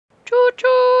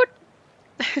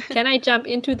Can I jump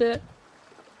into the...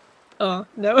 Oh,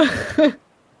 no.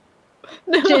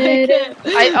 No, I can't.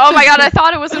 Oh my god, I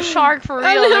thought it was a shark for real.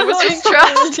 It was just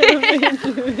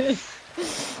Trusty.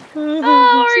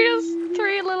 Oh, we're just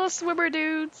 3 little swimmer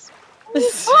dudes.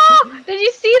 Oh, did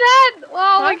you see that?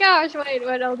 Oh my gosh, wait,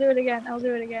 I'll do it again.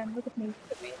 Look at me.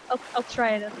 I'll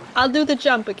try it. I'll do the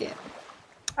jump again.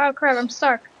 Oh crap, I'm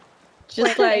stuck.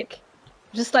 Just like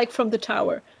from the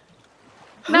tower.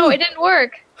 No, it didn't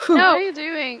work. No. What are you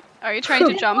doing? Are you trying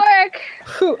to jump? Work.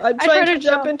 I'm trying to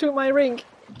jump into my ring.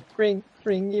 Ring.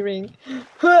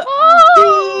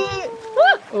 Oh,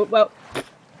 well,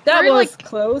 that was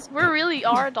close. We really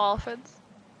are dolphins.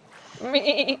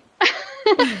 Hey,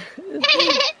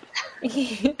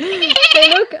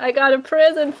 look, I got a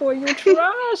present for you,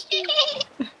 Trusty.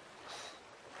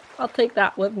 I'll take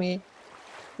that with me.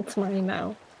 It's mine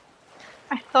now.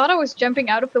 I thought I was jumping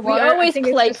out of the water. We always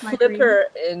played Flipper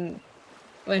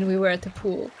when we were at the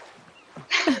pool.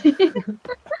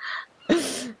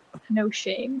 No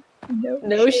shame.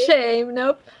 No shame.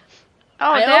 Nope.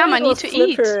 Oh damn! I need to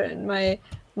Flipper, and my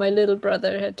little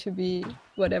brother had to be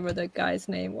whatever the guy's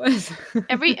name was.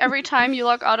 every time you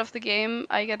log out of the game,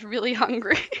 I get really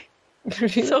hungry.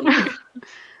 Really? So weird.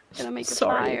 Gonna make a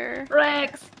fire.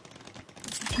 Rex.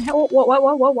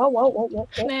 Whoa.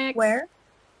 Snacks. Where?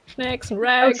 Snacks and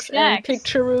Rex and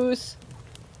Pictureroos.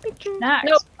 Snacks.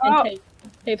 Nope. Oh.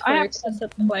 Hey, folks, that's a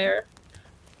player.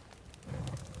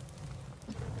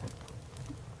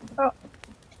 Oh.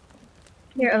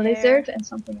 Here, a lizard and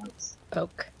something else.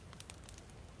 Oak.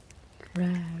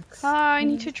 Rex. Oh, I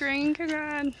need to drink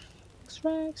again.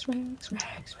 Rex.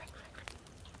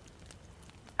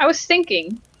 I was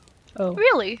thinking. Oh.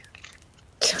 Really?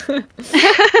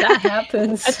 That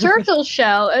happens. A turtle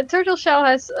shell. A turtle shell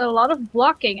has a lot of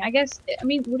blocking. I guess. I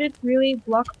mean, would it really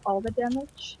block all the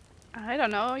damage? I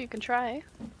don't know. You can try.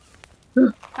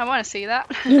 I want to see that.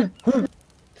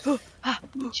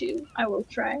 Me too. I will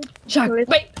try. Shark.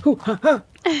 Wait.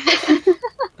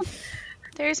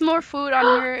 There's more food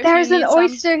on here. There's an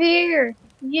oyster here.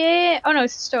 Yeah. Oh no,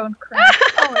 it's a stone. Crap.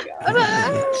 Oh my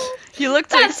god. You look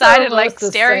too excited, like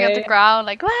staring at the ground,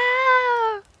 like wow.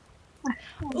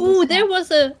 Ooh, there was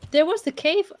a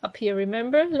cave up here.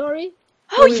 Remember, Lawrie?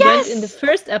 Oh we yes! went in the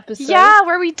first episode. Yeah,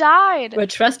 where we died. Where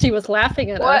Trusty was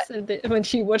laughing at us when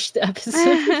she watched the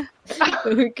episode.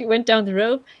 We went down the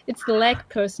road. It's the leg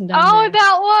person down there. Oh,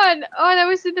 that one! Oh, that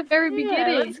was in the very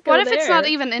beginning. What if it's not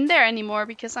even in there anymore?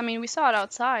 Because I mean, we saw it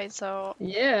outside, so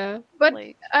yeah. But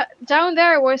down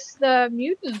there was the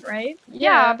mutant, right?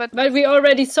 Yeah, but we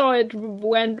already saw it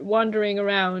wandering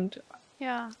around.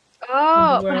 Yeah.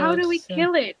 Oh, but how do we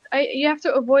kill it? You have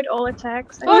to avoid all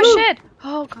attacks. Oh shit!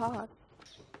 Oh god.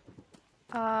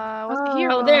 What's here?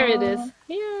 Oh, there it is.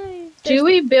 Yay! Do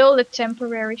we build a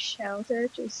temporary shelter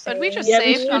to save? But we just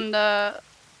saved on the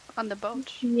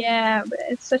boat. Yeah, but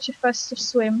it's such a fuss to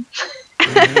swim.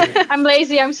 I'm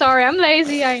lazy. I'm sorry. I'm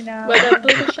lazy. I know. But I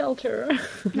built a shelter.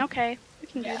 Okay, we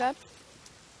can do that.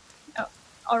 Oh,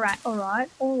 all right. Oh,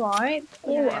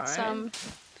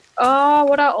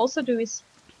 what I'll also do is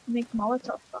make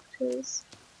Molotov cocktails.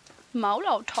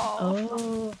 Molotov.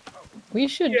 Oh, we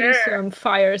should do some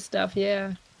fire stuff.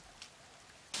 Yeah.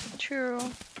 True.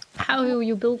 How will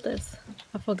you build this?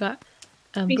 I forgot.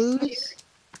 Booze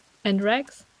and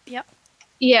Rex. Yep.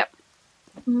 Yep.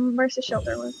 Where's the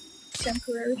shelter?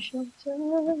 Temporary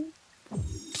shelter.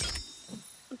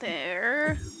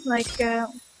 There. Like,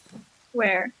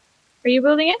 where? Are you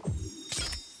building it?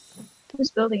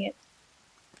 Who's building it?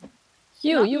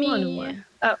 You want one.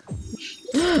 Oh.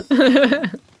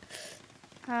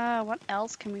 What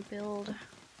else can we build?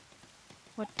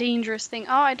 What dangerous thing?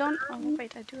 Oh, I don't. Oh,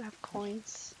 wait, I do have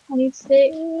coins. I need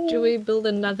sticks. Do we build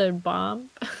another bomb?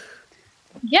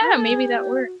 Yeah, maybe that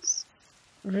works.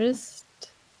 Wrist.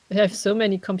 We have so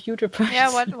many computer parts.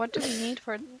 Yeah, what do we need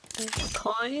for this?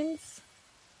 Coins.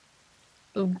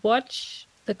 A watch.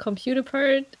 The computer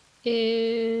part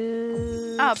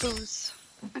is... Ah, booze.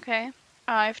 Okay.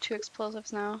 I have 2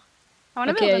 explosives now. I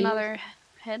want to build another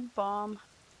head bomb.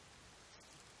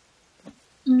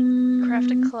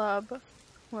 Craft a club.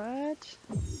 What?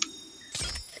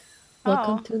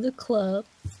 Welcome to the club.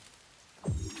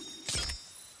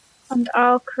 And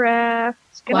I'll craft...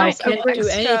 I can't do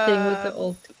anything with the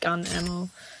old gun ammo.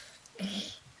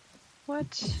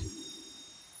 What?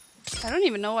 I don't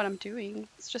even know what I'm doing.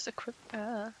 It's just a quick...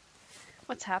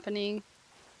 What's happening?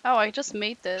 Oh, I just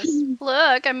made this.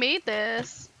 Look, I made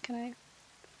this. Can I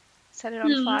set it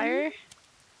on fire?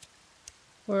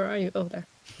 Where are you? Oh, there.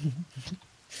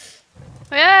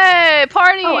 Yay!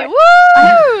 Party! Oh,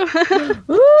 woo!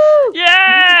 Woo!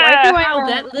 Yeah! Wow,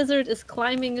 that lizard is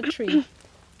climbing a tree.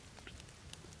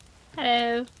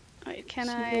 Hello. Wait, can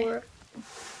I? Snore.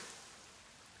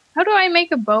 How do I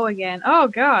make a bow again? Oh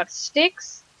god,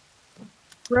 sticks,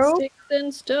 rope. Sticks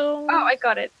and stones. Oh, I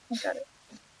got it. I got it.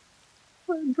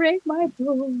 Break my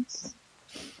bones.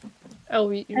 Oh,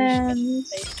 we And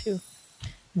should too.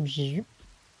 Boop.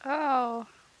 Oh.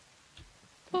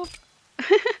 Boop.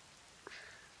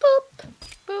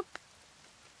 Boop.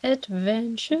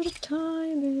 Adventure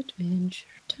time, adventure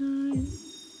time.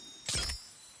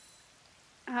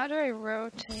 How do I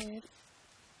rotate?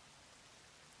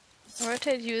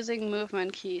 Rotate using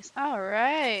movement keys.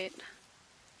 Alright.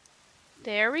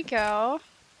 There we go.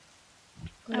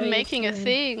 What are I'm you making a doing?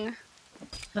 thing.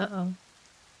 Uh-oh.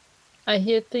 I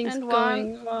hear things And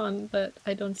going on, but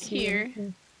I don't see here.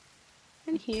 anything.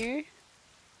 And here.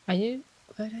 Are you?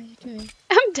 What are you doing?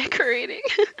 I'm decorating.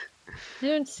 I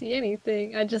don't see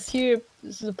anything. I just hear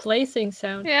the placing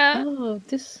sound. Yeah. Oh,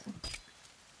 this.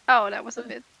 Oh, that was a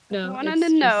bit. No, One it's on the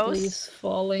just nose. leaves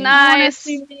falling. I wanna Nice.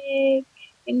 see make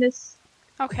in this.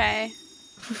 Okay.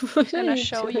 What I'm are gonna you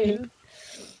show doing? you.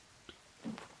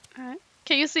 Alright.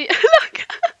 Can you see? Look!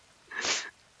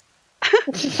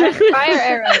 Fire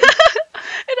arrows.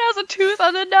 It has a tooth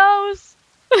on the nose!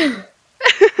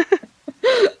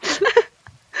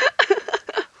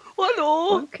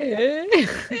 Hello! Okay.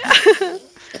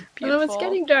 Beautiful. Oh, it's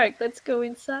getting dark. Let's go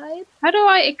inside. How do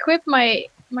I equip my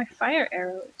fire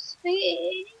arrows?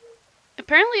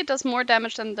 Apparently it does more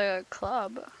damage than the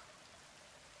club.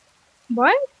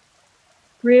 What?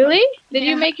 Really? Did Yeah.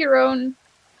 you make your own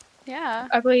Yeah.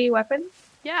 ugly weapon?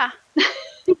 Yeah.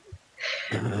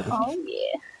 Oh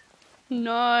yeah.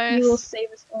 Nice. You will save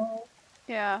us all.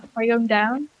 Yeah. Are you going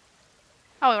down?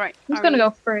 Oh, right. Who's Are gonna we- go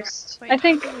first? Wait, I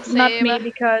think not save. me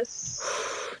because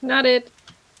Not it.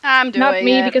 I'm doing not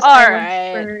me it. because I went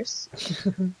Alright. first.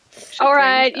 Should All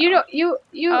right, drink, you though. don't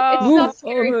you. Oh. It's Ooh, not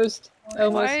scary. almost.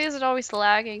 Almost. Why is it always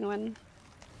lagging when...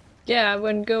 Yeah,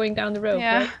 when going down the road,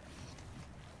 Yeah. right?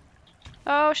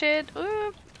 Oh shit.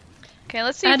 Oop. Okay,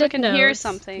 let's see if we Added can hear notes.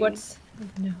 something. What's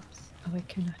notes? Oh, I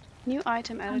cannot. New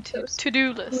item added to so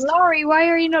to-do list. Lawrie, why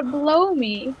are you not below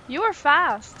me? You were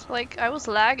fast. Like, I was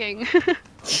lagging.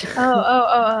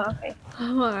 Oh, okay.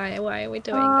 Why are we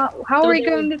doing that? How are we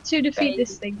Little going to defeat baby.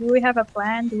 this thing? Do we have a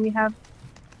plan? Do we have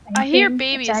I hear anything? A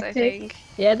babies, I tactic? think.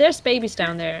 Yeah, there's babies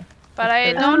down there. But Of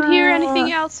I course. don't hear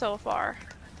anything else so far.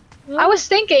 I was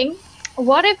thinking,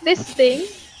 what if this thing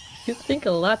You think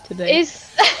a lot today. is...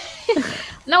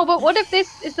 No, but what if this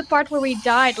is the part where we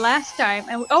died last time?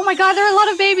 And oh my god, there are a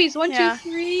lot of babies! One, Yeah. 2,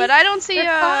 3, But I don't see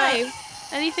there are 5.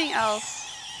 anything else.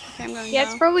 Okay, I'm going Yeah, down.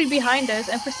 it's probably behind us,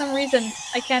 and for some reason,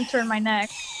 I can't turn my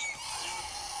neck.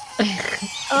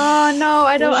 Oh no,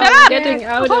 I don't. Shut Shut up! up! Getting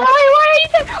out of. Why are you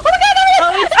there? Oh my god, there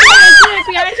Oh, is! it's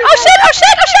behind you. Oh shit! Oh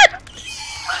shit! Oh shit!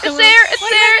 It's Come on. there! It's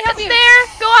Wait, there! let me help It's you. there!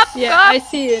 Go up! Yeah, Go up! I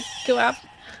see it. Go up.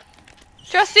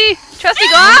 Trusty! Trusty,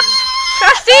 go up!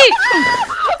 Trusty!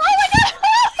 Oh my god!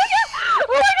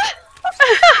 Oh my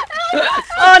god!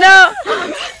 Oh no!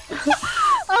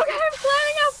 Okay, I'm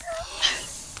climbing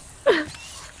up.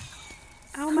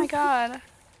 Oh my god.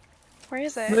 Where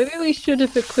is it? Maybe we should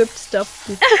have equipped stuff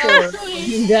before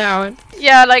going down.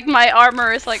 Yeah, like my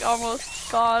armor is like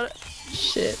almost gone.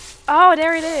 Shit. Oh,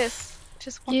 there it is.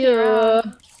 Just walking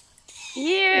around.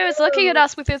 Yeah. Ew, it's looking at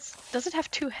us with its... Does it have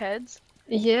 2 heads?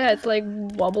 Yeah, it's like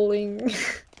wobbling.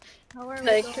 How are we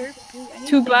Like, going to do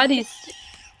Two anything? bodies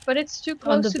But it's too on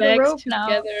close the to the backs rope now.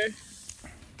 together.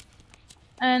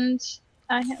 And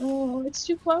oh, it's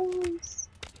too close.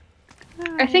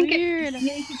 Oh, I think weird. you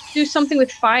need to do something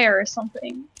with fire or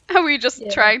something. Are we just Yeah.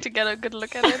 trying to get a good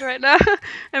look at it right now?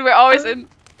 And we're always in...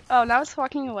 Oh, now it's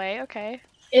walking away. Okay.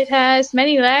 It has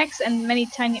many legs and many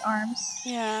tiny arms.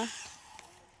 Yeah.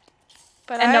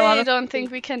 But And a lot I of don't think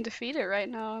feet. we can defeat it right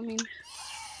now. I mean...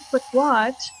 But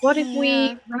what? What if Yeah.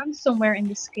 we run somewhere in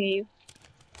this cave?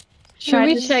 Should Try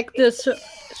we to check this?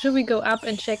 Should we go up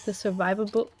and check the survival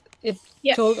book? It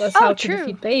Yeah. told us Oh, how to true.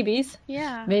 defeat babies.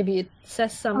 Yeah. Maybe it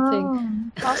says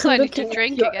something. Oh. Also, I need to Looking at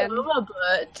drink your again. armor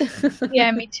butt.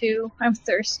 Yeah, me too. I'm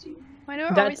thirsty. Why do I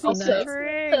always That's need to nice.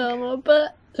 drink? Armor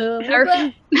butt. Armor Our-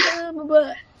 butt. Armor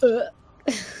butt.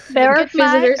 There are Look at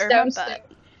my visitors armor downstairs.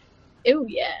 butt. Oh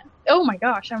yeah. Oh my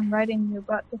gosh, I'm right in your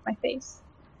butt with my face.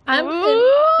 I'm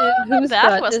Ooh, whose that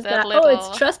butt was is that that? Oh, it's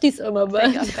little Trusty's armor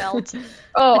thing I butt. felt.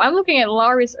 Oh, I'm looking at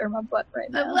Laurie's Irma butt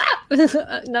right now.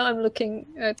 Now I'm looking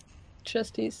at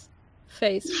Trusty's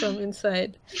face from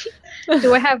inside.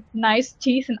 Do I have nice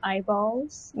teeth and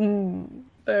eyeballs?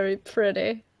 Very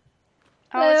pretty.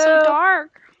 Oh, it's so No.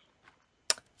 dark.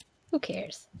 Who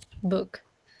cares? Book.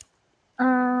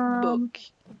 Book.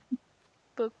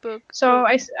 Book, book. So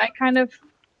I kind of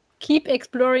Keep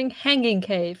exploring hanging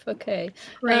cave. Okay.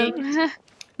 Great.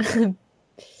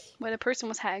 Where the person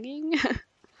was hanging.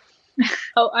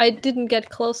 Oh, I didn't get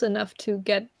close enough to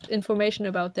get information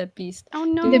about that beast. Oh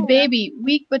no. The baby,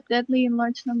 weak but deadly in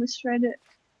large numbers, try to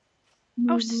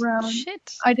move around.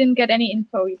 Shit. I didn't get any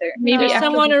info either. Maybe There's after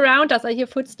someone around us. I hear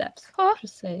footsteps. Huh?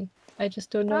 Just saying. I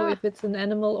just don't know Ah. if it's an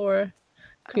animal or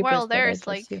creepers. Well, but I there's just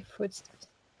like hear footsteps.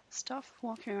 stuff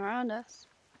walking around us.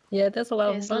 Yeah, there's a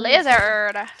lot There's of bunnies.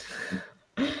 lizard.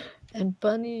 And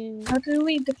bunnies. How do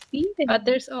we defeat it? But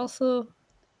there's also.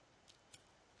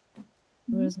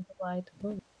 Where's the light?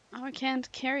 Oh. Oh, I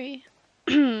can't carry.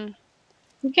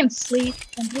 We can sleep,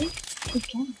 can't we? We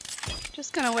can.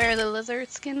 Just gonna wear the lizard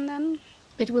skin then.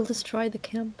 It will destroy the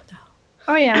camp. No.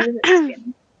 Oh yeah, with its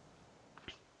skin.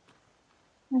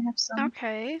 I have some.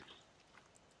 Okay.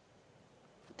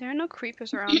 There are no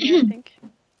creepers around here, I think.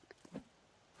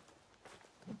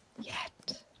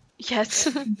 Yet. Yes.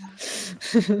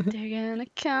 They're gonna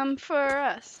come for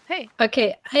us. Hey.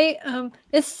 Okay,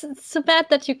 it's so bad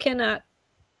that you cannot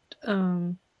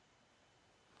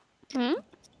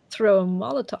throw a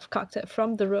Molotov cocktail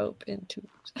from the rope into.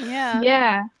 Yeah.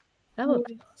 Yeah. That would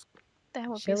be That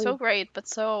would Shall be so we- great, but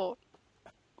so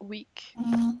weak.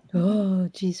 Oh,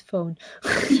 geez, phone.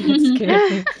 That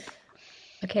scared me.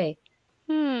 Okay.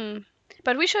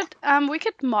 But we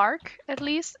could mark at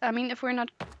least. I mean, if we're not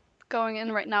going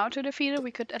in right now to defeat it,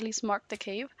 we could at least mark the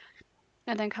cave,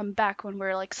 and then come back when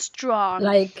we're like strong.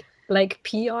 Like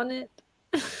pee on it.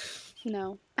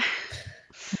 No.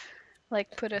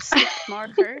 Like put a stick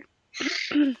marker.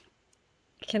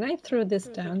 Can I throw this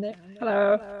down there?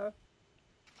 Hello.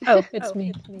 Oh, it's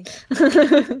me.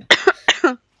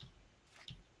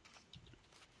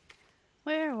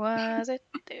 Where was it?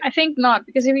 I think not,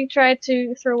 because if we try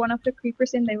to throw one of the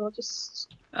creepers in, they will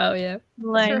just Oh yeah.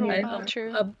 lay True. here. Oh,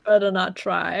 true. I better not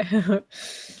try.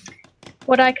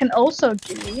 What I can also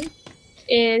do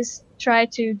is try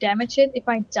to damage it. If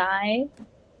I die,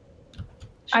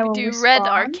 I Should will we do red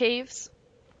our respawn. caves?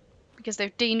 Because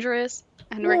they're dangerous,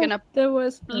 and we're Well, gonna there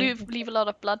was leave a lot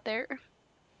of blood there.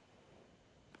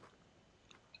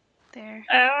 There.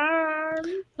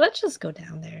 Let's just go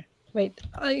down there. Wait,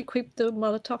 I equip the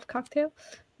Molotov cocktail,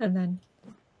 and then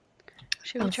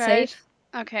Should we I'll try save. it?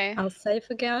 Okay. I'll save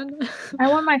again. I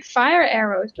want my fire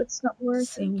arrows, but it's not So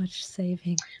working. much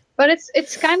saving. But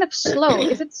it's kind of slow.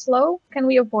 Is it slow? Can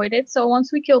we avoid it? So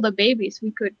once we kill the babies,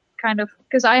 we could kind of,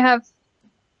 because I have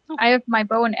my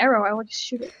bow and arrow. I will just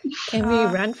shoot it. Can we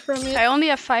run from it? I only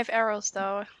have 5 arrows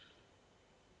though.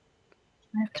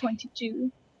 I have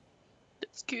 22.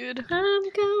 That's good. I'm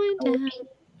going down.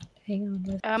 Hang on.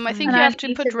 let's I find- think And you I have have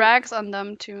to put eaten- rags on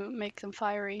them to make them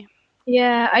fiery.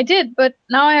 Yeah, I did, but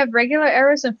now I have regular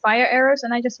arrows and fire arrows,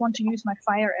 and I just want to use my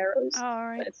fire arrows. Oh, But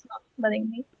alright. it's not letting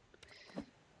me.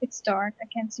 It's dark. I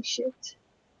can't see shit.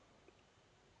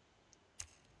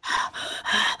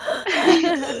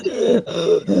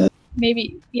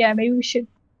 Maybe we should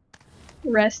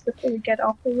rest before we get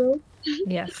off the road.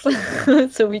 Yes,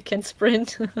 so we can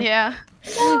sprint. Yeah.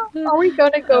 Are we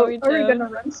gonna go? Are we Are we down? gonna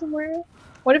run somewhere?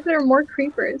 What if there are more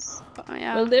creepers? Oh,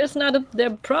 yeah. Well, there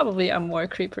probably are more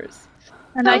creepers.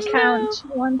 And I count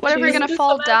one, What if two. we're gonna There's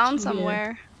fall some down action here.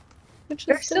 somewhere? Let's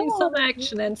There's just see still- some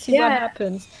action and see Yeah. what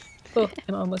happens. Oh,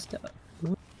 I'm almost done.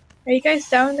 Are you guys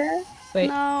down there? Wait,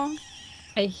 No.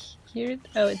 I hear it.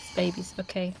 Oh, it's babies.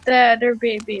 Okay. There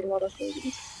be a lot of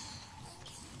babies.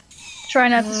 Try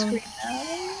not to scream now.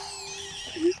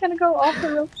 Who's gonna go off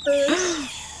the rope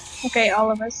first? Okay, all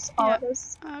of us. All of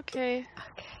us. Okay.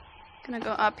 Gonna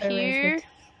go up Where is here. it?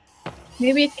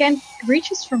 Maybe it can't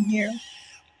reach us from here.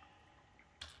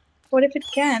 What if it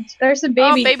can't? There's a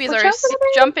baby. Oh, babies Watch are out for the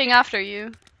baby. jumping after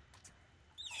you.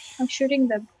 I'm shooting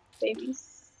the babies.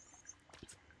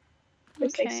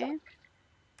 Because they Okay. suck.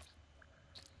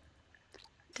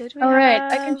 Did we Alright,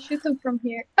 have... I can shoot them from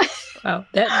here. Wow,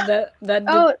 that did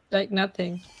Oh. like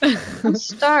nothing. I'm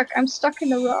stuck. I'm stuck in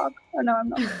the rock. Oh no, I'm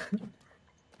not.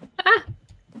 Ah!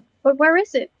 But where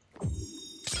is it?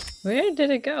 Where did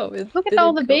it go? Look at Did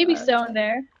all it the go babies out? down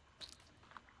there.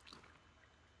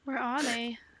 Where are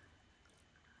they?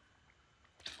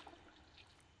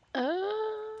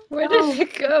 Where did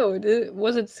it go?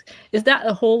 Was it? Is that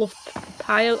a whole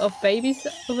pile of babies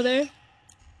over there?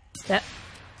 That.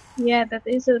 Yeah, that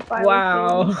is a pile of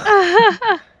Wow.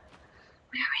 babies.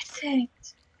 Where is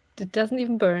it? It doesn't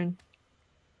even burn.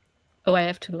 Oh, I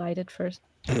have to light it first.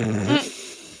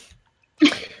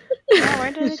 Oh,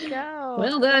 where did it go?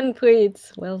 Well done,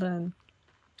 Pweets. Well done.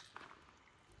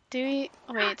 Do we...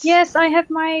 Wait. Yes, I have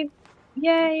my...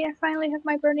 Yay, I finally have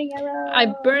my burning arrow. I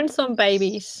burned some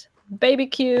babies. Baby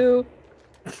Q.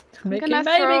 I'm Making gonna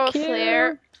throw a baby Q.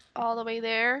 flare all the way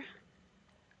there.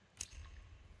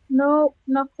 No,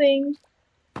 nothing.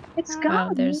 It's Oh. gone.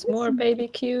 Wow, there's Where is more it? baby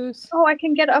cues. Oh, I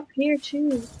can get up here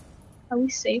too. Are we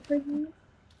safer here?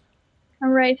 I'm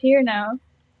right here now.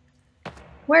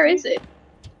 Where is it?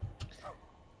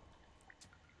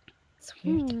 It's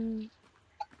weird. Hmm.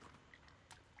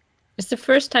 It's the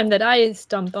first time that I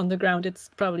stomped on the ground. It's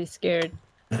probably scared.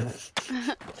 There's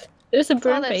a What's all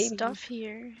burn that baby. stuff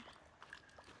here?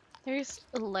 There's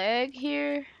a leg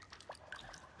here.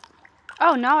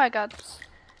 Oh, now I got.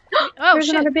 Oh There's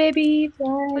shit! another baby fly.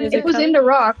 What is It it? was in the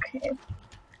rock.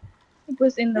 It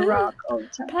was in the rock all the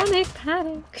time. Panic,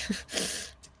 panic.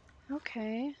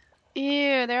 Okay.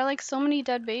 Ew, there are like so many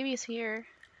dead babies here.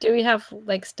 Do we have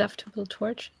like stuff to build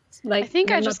torches? Like, I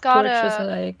think I not just got torches, a-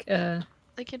 like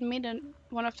Like it made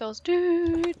one of those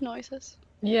dude noises.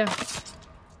 yeah.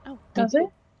 Oh, Does it?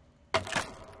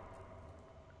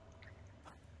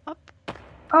 up.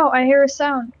 Oh, I hear a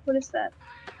sound. What is that?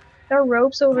 There are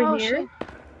ropes over Oh, here. shit.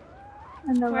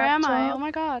 And the Where am I? laptop. Oh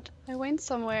my god. I went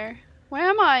somewhere. Where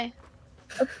am I?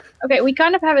 Okay, we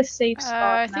kind of have a safe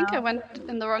spot I think now. I went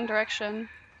in the wrong direction.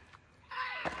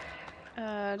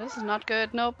 This is not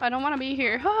good. Nope, I don't want to be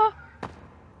here. Ah!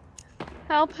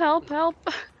 Help, help, help.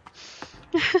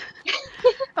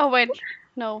 Oh, wait.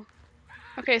 No.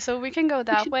 Okay, so we can go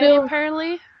that should way, build-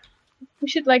 apparently. We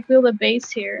should like build a base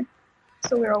here,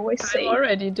 so we're always I'm safe.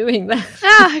 already doing that.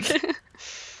 Ah! Okay.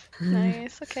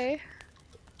 Nice, okay.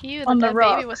 Ew, On the that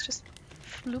rock. baby was just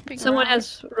looping Someone around.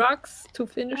 has rocks to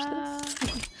finish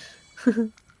this.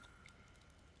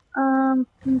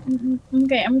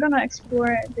 Okay, I'm gonna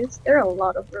explore this. There are a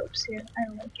lot of ropes here. I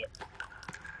like it.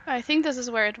 I think this is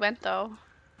where it went, though.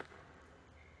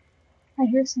 I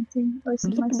hear something. Oh, is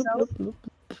it Bloop, bloop, myself? bloop,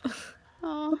 bloop.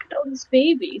 Oh, Look at all these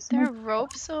babies. there are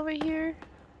ropes over here.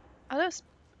 Are those...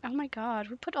 Oh my god,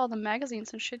 who put all the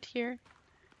magazines and shit here?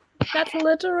 That's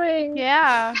littering.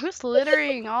 Yeah, who's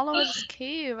littering all over this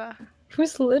cave?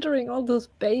 Who's littering all those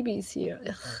babies here?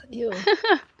 Ugh, ew.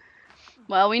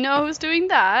 Well, we know who's doing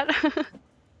that.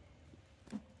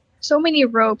 So many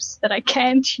ropes that I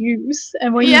can't use,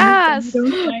 and when Yes! you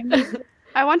need them, you don't find them.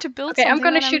 I want to build Okay, I'm something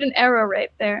gonna when shoot an arrow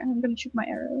right there. I'm gonna shoot my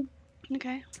arrow.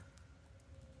 Okay,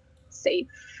 Safe.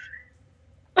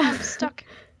 I'm stuck.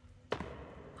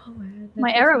 Oh, man, that My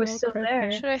was arrow well is still there.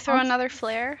 prepared. Should I throw another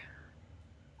flare?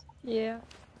 Yeah.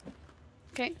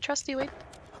 Okay, Trusty, wait.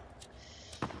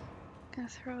 Gonna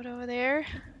throw it over there.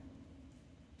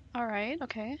 Alright,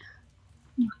 okay.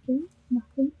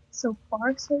 Nothing. So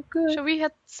far, so good. Should we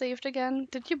hit saved again?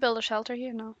 Did you build a shelter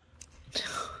here? No.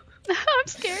 I'm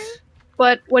scared.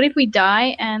 But what if we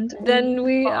die and Then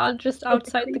we fall are just with the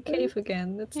outside the creeper? cave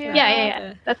again. That's Yeah. not Yeah.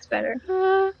 bad. That's better.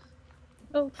 Oh,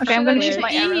 Oh, Okay, I'm I gonna need use to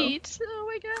my arrow. eat. Oh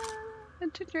my god.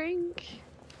 And to drink.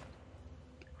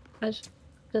 I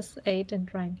just ate and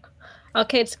drank.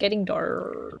 Okay, it's getting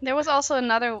dark. There was also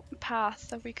another path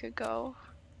that we could go.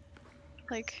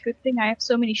 Like, Good thing I have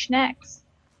so many snacks.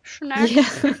 snacks.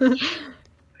 Yeah.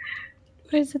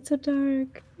 Why is it so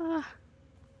dark? Ah,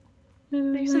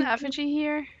 there's an effigy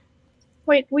here.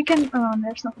 Wait, we can. Oh,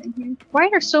 there's nothing here. Why are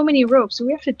there so many ropes? Do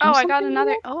we have to do Oh, I something got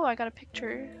another. here? Oh, I got a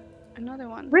picture. Another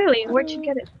one. Really? Where'd you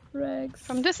get it? Rex.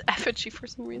 From this effigy for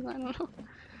some reason. I don't know.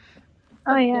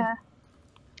 Oh yeah.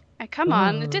 Come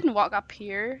on, Oh. it didn't walk up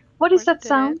here. What is Or that did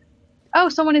sound? it? Oh,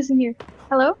 someone is in here.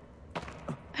 Hello?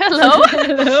 Hello?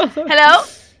 Hello. Hello?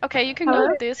 Okay, you can Hello?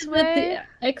 go this Is that way.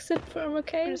 the exit from a Or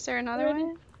cave? is there another already?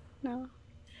 one? No.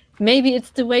 Maybe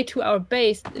it's the way to our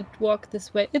base. It walked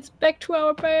this way. It's back to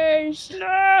our base.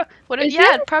 No. What? Is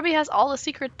Yeah, it? it probably has all the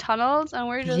secret tunnels, and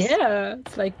we're just Yeah,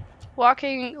 it's like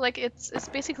walking. Like it's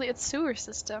basically its sewer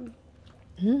system.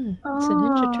 it's a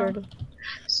ninja Ah. turtle.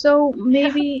 So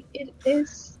maybe it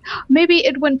is. Maybe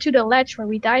it went to the ledge where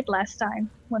we died last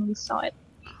time when we saw it.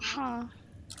 Huh.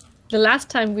 The last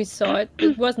time we saw it,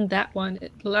 it wasn't that one.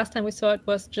 The last time we saw it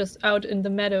was just out in the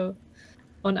meadow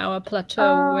on our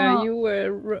plateau where Oh. you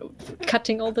were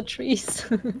cutting all the trees.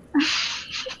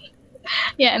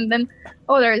 Yeah, and then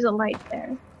there is a light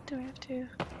there. Do I have to?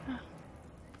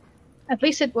 At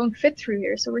least it won't fit through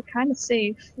here, so we're kind of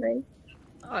safe, right?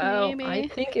 Well, I Maybe.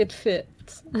 think it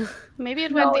fits. Maybe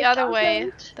it No, went the it other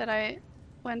way doesn't. that I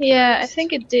went. Yeah, I first.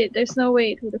 think it did. There's no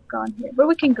way it would have gone here, but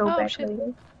we can go Oh, back shit.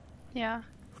 later. Yeah.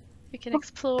 We can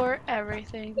explore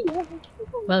everything.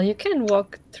 Well, you can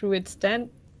walk through it stand.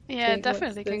 Yeah, Okay,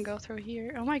 definitely what's can this? go through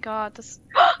here. Oh my god, this.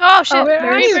 Oh shit! Oh, where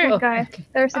are there's you? a guy. Okay.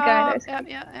 There's a guy. Oh, There's yeah,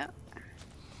 yeah,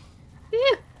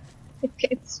 Yeah.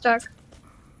 it's stuck.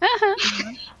 yeah.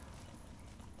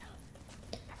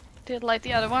 Did light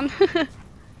the other one.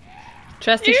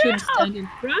 Trusty should stand in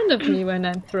front of me when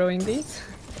I'm throwing these.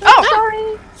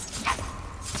 Oh!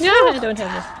 Yeah, I don't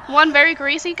have One very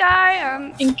greasy guy,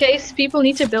 and In case people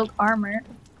need to build armor.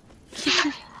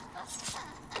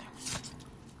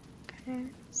 okay.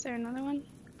 Is there another one?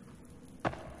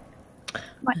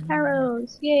 My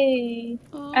arrows, yay!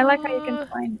 I like how you can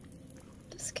find.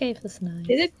 it. This cave is nice.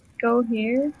 Did it go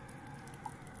here?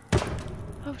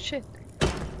 Oh shit!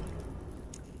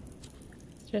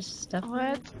 There's stuff.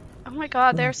 What? Oh my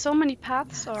god, there are so many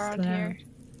paths around here.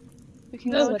 We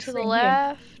can No, go what's to the in here?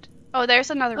 left. Oh,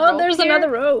 there's another Oh, rope there's here.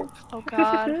 another rope. Oh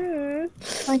god.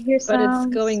 I hear But sounds.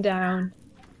 it's going down.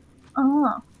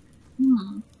 Oh.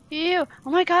 Hmm. Ew!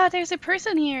 Oh my god, there's a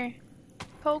person here.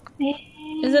 Poke.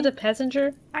 Is it a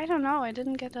passenger? I don't know. I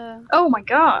didn't get a. Oh my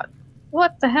god!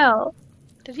 What the hell?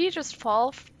 Did he just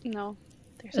fall? No.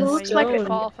 There's A no way looks he like could stone.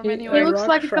 fall from He- He anywhere. looks rock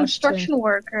like a crushed him. construction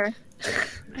worker.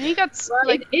 And he got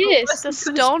like It is. the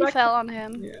stone fell on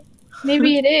him. Yeah.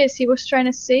 Maybe it is. He was trying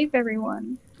to save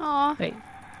everyone. Aw. Wait,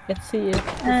 let's see it.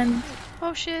 And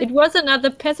Oh shit. It was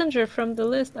another passenger from the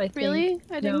list, I think. Really?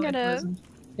 I didn't No, get it a. wasn't.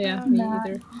 Yeah, Oh. me Nah.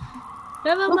 either.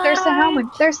 Never look, there's the mind. helmet.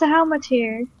 There's the helmet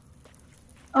here.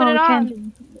 Put it we on. can't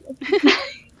do it.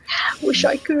 Wish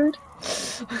I could.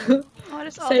 What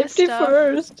is all this Safety stuff?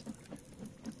 first.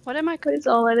 What am I? But it's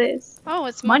all it is. Oh,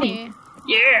 it's Money. money.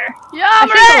 Yeah. Yeah, I I'm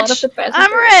think a lot of rich. the passengers-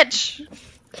 I'm rich.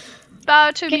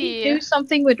 About to Can be. you do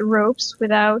something with ropes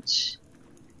without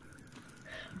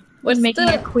What's making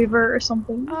the a quiver or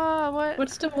something? Oh, what?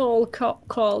 What's the mole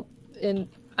called in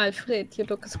Alfred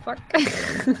Hitchcock's Quack?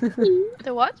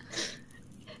 The what?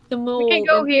 The mole. We can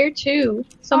go in- here too.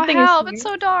 Something oh help! is It's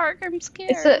here. so dark. I'm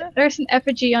scared. There's an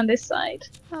effigy on this side.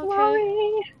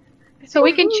 Okay. So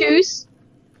we can choose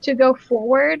to go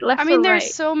forward, left I mean, or there's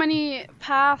right. so many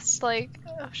paths. Like,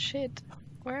 oh shit.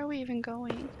 Where are we even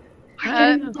going?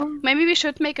 I Uh, don't know. Maybe we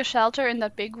should make a shelter in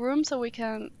that big room so we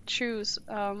can choose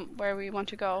where we want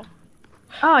to go.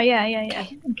 Oh yeah.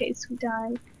 In case we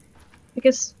die.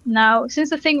 Because now, since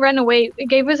the thing ran away, it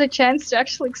gave us a chance to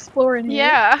actually explore in here.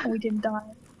 Yeah. And we didn't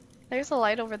die. There's a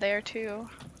light over there too.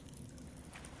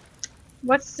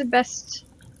 What's the best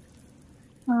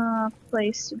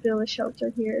place to build a shelter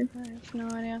here? I have no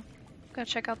idea. Gotta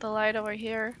check out the light over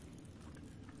here.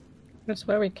 That's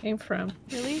where we came from.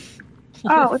 Really?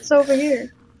 Oh, it's over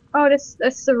here. Oh,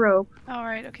 that's the rope. All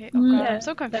right. Okay. Oh god, Yeah, I'm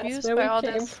so That's confused where by we all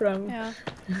came this. from. Yeah.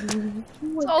 It's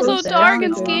It's also goes dark down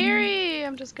and and scary.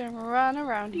 I'm just gonna run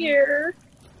around here.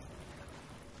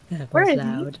 Here. That Where was are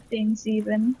loud. these things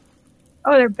even?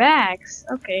 Oh, they're bags.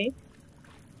 Okay.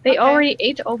 They Okay. already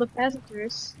ate all the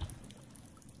passengers.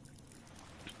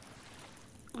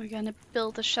 We're gonna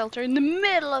build a shelter in the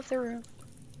middle of the room.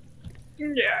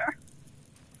 Yeah.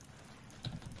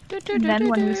 And then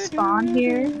when we spawn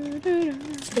here,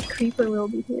 the creeper will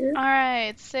be here.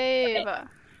 Alright, save.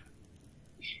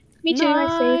 Me too, I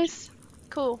saved. Nice.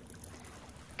 Cool.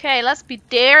 Okay, let's be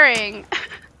daring.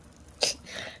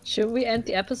 Should we end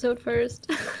the episode first?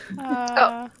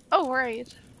 Oh, right.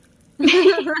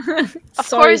 Of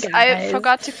Sorry, course, I guys.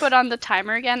 forgot to put on the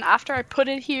timer again. After I put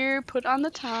it here, put on the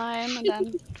time, and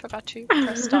then forgot to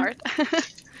press start.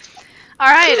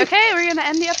 Alright, okay, we're gonna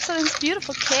end the episode in this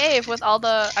beautiful cave with all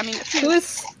the. I mean, if you,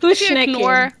 Who's if you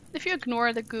snacking?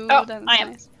 ignore the goo, Oh, then I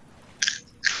it's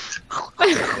am.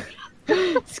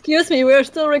 nice. Excuse me, we're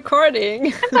still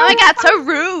recording. Oh my god, so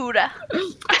rude!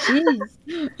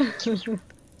 Jeez.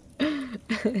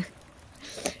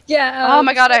 Yeah. Oh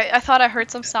my god, I thought I heard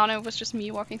some sound and it was just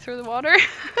me walking through the water.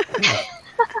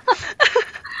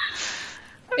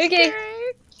 I'm Okay.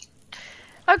 scared.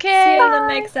 See Okay. you in the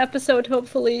next episode.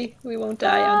 Hopefully, we won't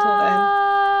die until then.